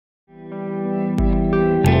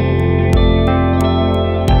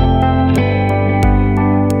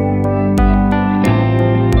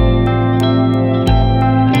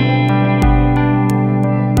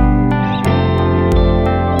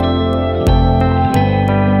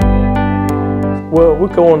Well,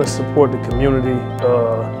 we go on to support the community,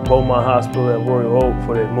 Beaumont Hospital at Royal Oak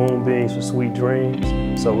for their Moonbeams for Sweet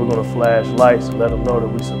Dreams. So we're going to flash lights and let them know that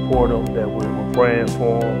we support them, that we're praying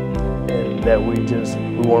for them, and that we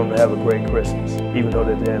want them to have a great Christmas, even though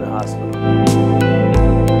they're in the hospital.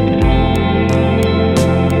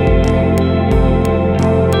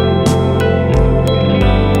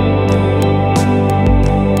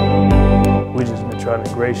 Trying to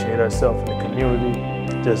ingratiate ourselves in the community,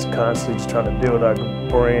 just constantly just trying to build our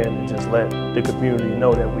brand and just let the community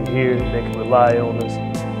know that we're here, they can rely on us,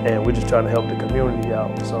 and we're just trying to help the community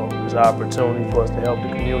out. So there's an opportunity for us to help the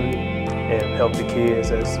community and help the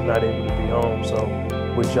kids that's not able to be home. So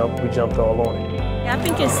we jumped all on it. I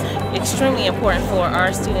think it's extremely important for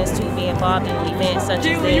our students to be involved in events such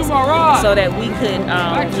as this so that we could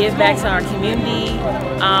give back to our community.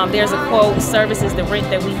 There's a quote, service is the rent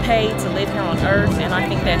that we pay to live here on earth, and I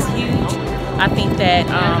think that's huge. I think that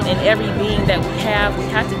in every being that we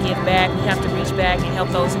have to give back, we have to reach back and help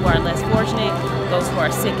those who are less fortunate, those who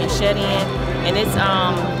are sick and shut in. And it's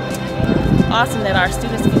awesome that our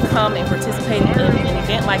students can come and participate in an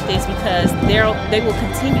event like this because they will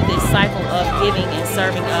continue this cycle of giving and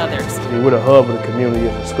serving others. We're the hub of the community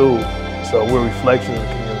at the school, so we're a reflection of the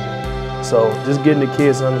community. So just getting the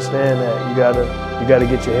kids to understand that you gotta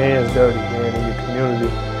get your hands dirty, man, in your community.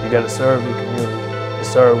 You gotta serve your community and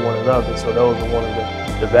serve one another. So those are one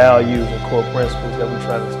of the values and core principles that we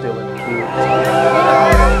try to instill in the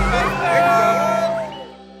kids.